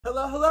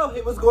Hello, hello.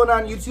 Hey, what's going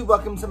on, YouTube?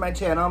 Welcome to my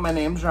channel. My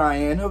name's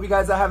Ryan. Hope you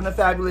guys are having a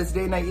fabulous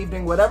day, night,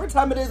 evening, whatever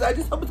time it is. I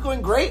just hope it's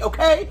going great,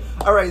 okay?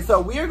 All right, so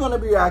we are going to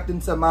be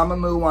reacting to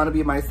Mamamoo, Wanna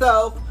Be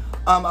Myself.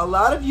 A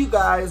lot of you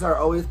guys are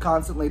always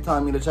constantly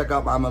telling me to check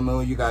out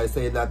Mamamoo. You guys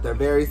say that they're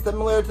very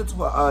similar to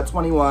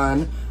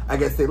 21. I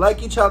guess they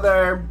like each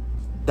other.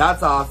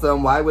 That's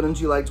awesome. Why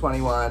wouldn't you like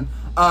 21?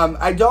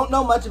 I don't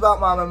know much about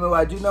Mamamoo.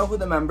 I do know who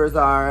the members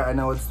are. I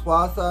know it's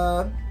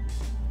Swasa,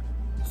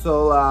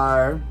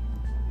 Solar,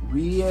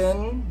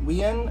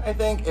 Rian, I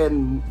think,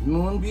 and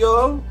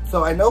Moonbyo.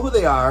 So I know who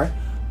they are.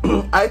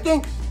 I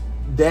think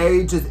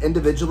they just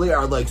individually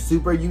are like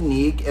super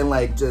unique and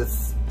like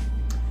just,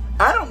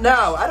 I don't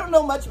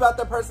know much about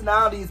their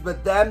personalities,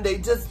 but them,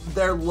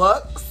 their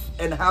looks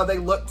and how they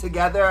look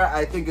together,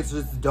 I think it's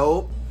just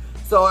dope.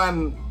 So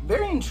I'm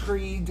very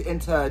intrigued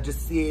into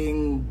just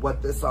seeing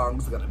what this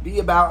song's gonna be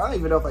about. I don't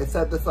even know if I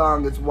said the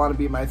song. It's Wanna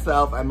Be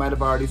Myself. I might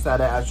have already said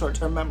it as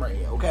short-term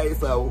memory, okay?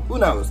 So who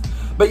knows?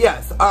 But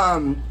yes,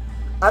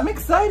 I'm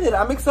excited.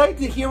 I'm excited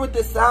to hear what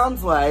this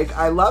sounds like.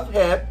 I love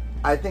Hip.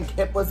 I think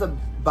Hip was a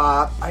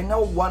bop. I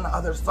know one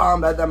other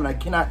song by them and I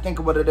cannot think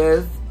of what it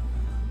is.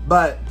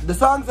 But the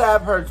songs that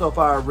I've heard so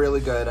far are really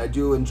good. I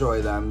do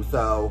enjoy them.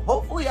 So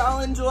hopefully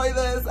I'll enjoy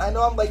this. I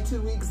know I'm like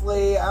 2 weeks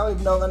late. I don't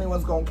even know if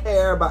anyone's gonna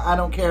care, but I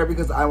don't care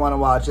because I wanna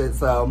watch it.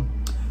 So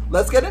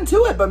let's get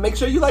into it. But make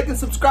sure you like and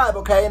subscribe,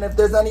 okay? And if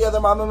there's any other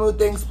Mamamoo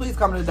things, please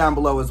comment it down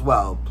below as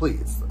well.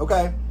 Please,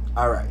 okay?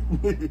 All right.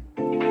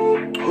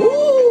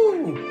 Ooh!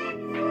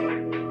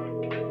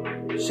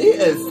 She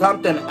is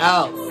something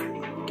else.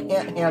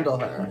 Can't handle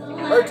her.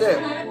 Her too.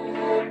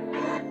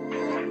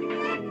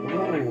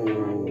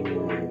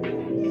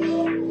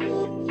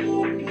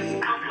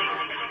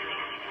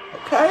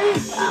 Okay.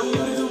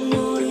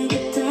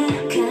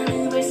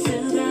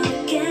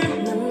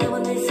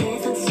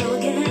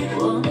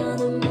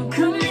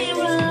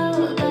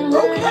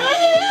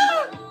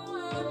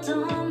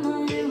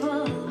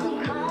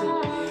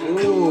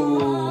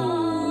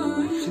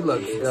 Ooh, she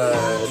looks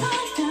good.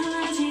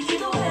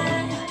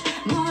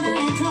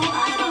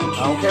 I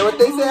don't care what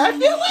they say. I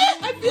feel it.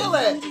 I feel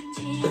it.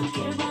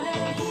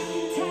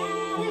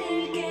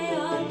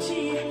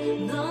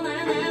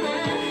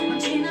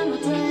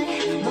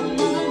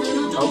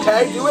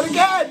 Okay, do it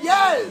again,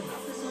 yes!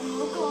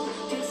 Ooh.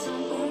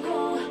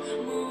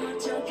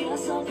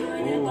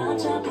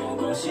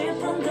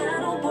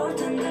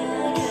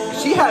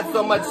 She has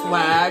so much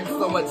swag,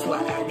 so much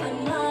swag.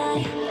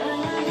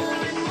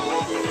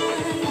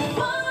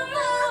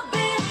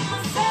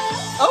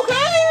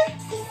 Okay!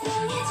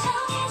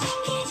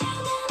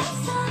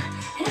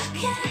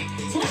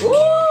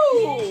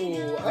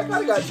 Ooh! I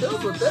kinda got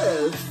chills with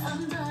this.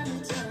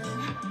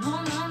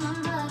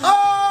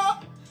 Oh!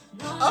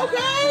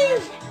 Okay!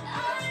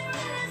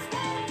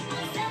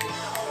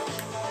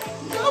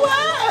 Go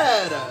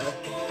ahead!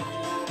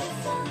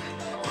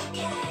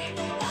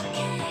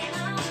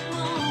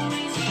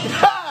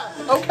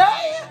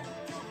 Okay?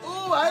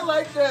 Ooh, I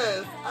like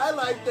this. I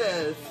like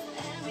this.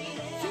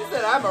 She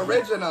said I'm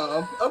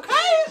original. Okay?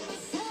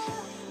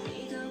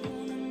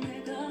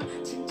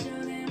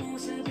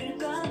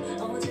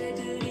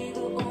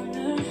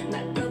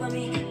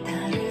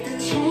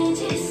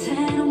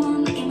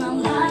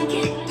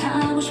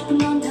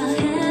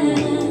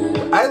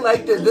 I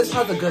like this. This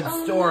has a good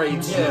story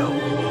too.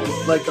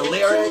 Like the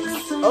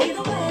lyrics. Oh.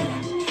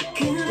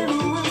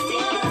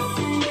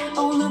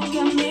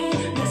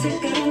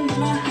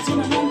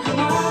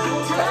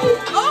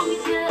 Oh.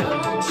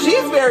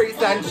 She's very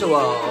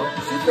sensual.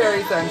 She's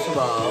very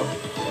sensual.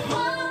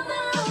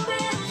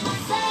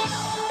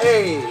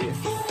 Hey.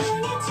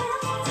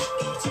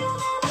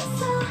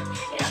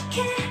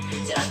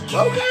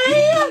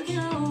 Okay.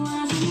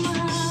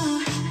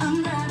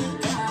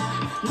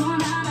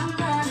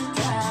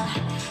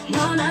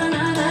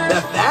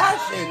 The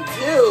fashion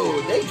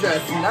too. They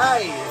dress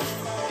nice.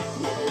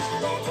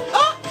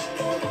 Oh.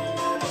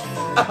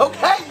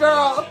 Okay,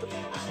 girl.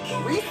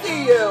 We see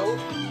you.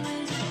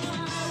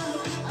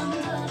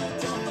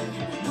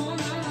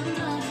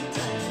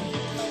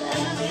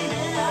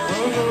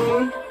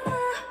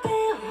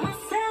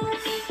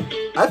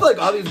 I feel like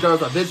all these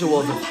girls are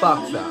visuals as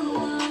fuck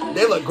though.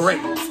 They look great.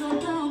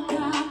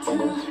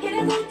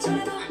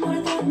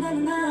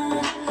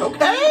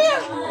 Okay.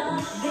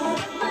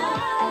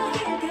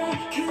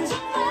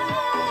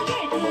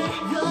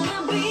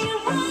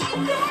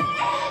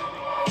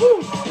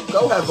 Woo. Go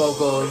ahead,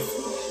 vocals.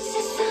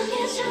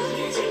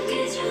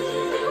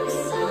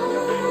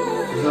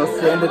 There's no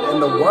standard in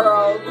the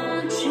world.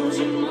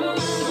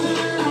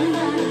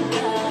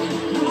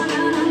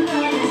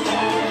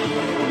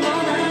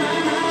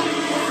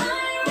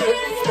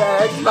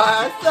 Respect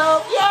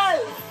myself,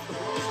 yes!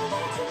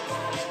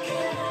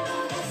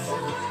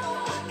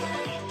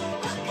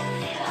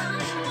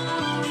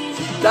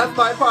 That's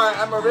my part.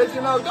 I'm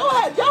original. Go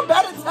ahead. Y'all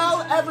better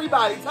tell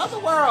everybody. Tell the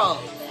world.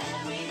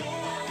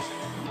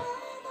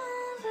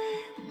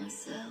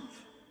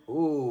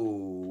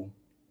 Ooh.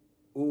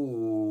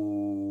 Ooh.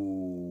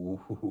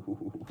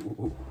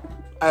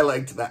 I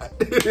liked that.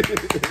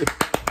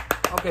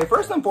 Okay,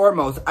 first and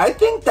foremost, I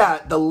think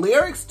that the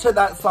lyrics to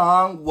that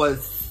song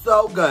was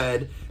so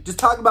good. Just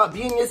talk about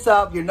being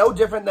yourself. You're no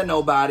different than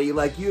nobody.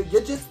 Like, you're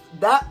just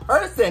that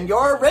person.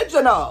 You're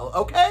original,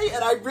 okay?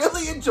 And I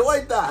really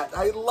enjoyed that.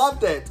 I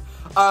loved it.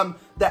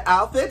 The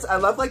outfits, I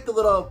love like the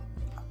little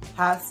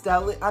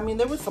pastel. I mean,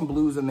 there was some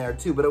blues in there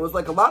too, but it was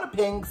like a lot of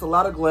pinks, a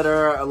lot of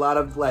glitter, a lot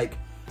of like,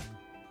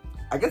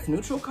 I guess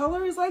neutral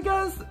colors, I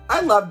guess.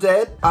 I loved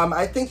it.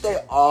 I think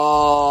they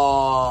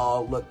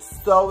all looked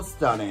so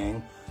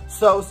stunning.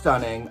 So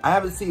stunning. I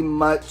haven't seen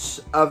much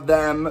of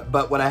them,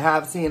 but what I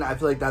have seen, I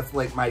feel like that's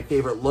like my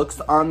favorite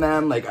looks on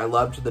them. Like, I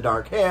loved the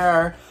dark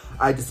hair.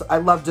 I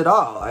loved it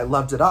all. I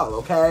loved it all,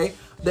 okay?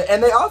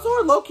 And they also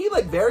are low-key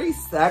like very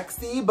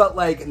sexy, but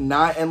like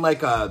not in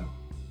like a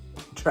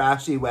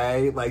trashy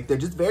way. Like, they're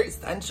just very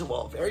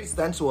sensual, very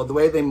sensual. The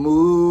way they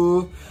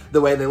move,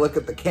 the way they look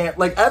at the camera,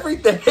 like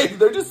everything.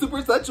 They're just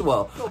super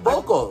sensual.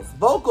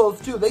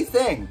 Vocals too. They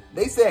sing.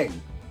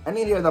 I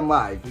need to hear them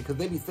live because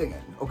they be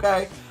singing,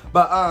 okay?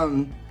 But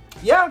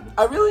yeah,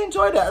 I really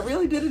enjoyed it. I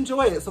really did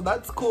enjoy it, so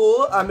that's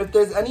cool. If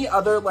there's any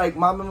other like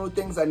Mamamoo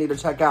things I need to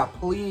check out,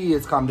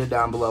 please comment it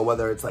down below.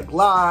 Whether it's like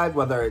live,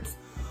 whether it's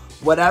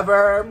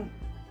whatever,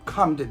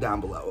 comment it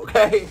down below,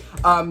 okay?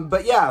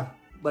 But yeah,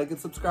 like and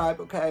subscribe,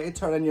 okay?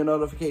 Turn on your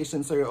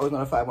notifications so you're always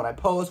notified when I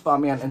post. Follow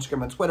me on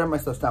Instagram and Twitter. My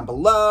stuff's down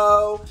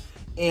below.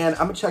 And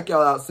I'm gonna check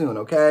y'all out soon,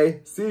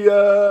 okay? See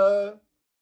ya!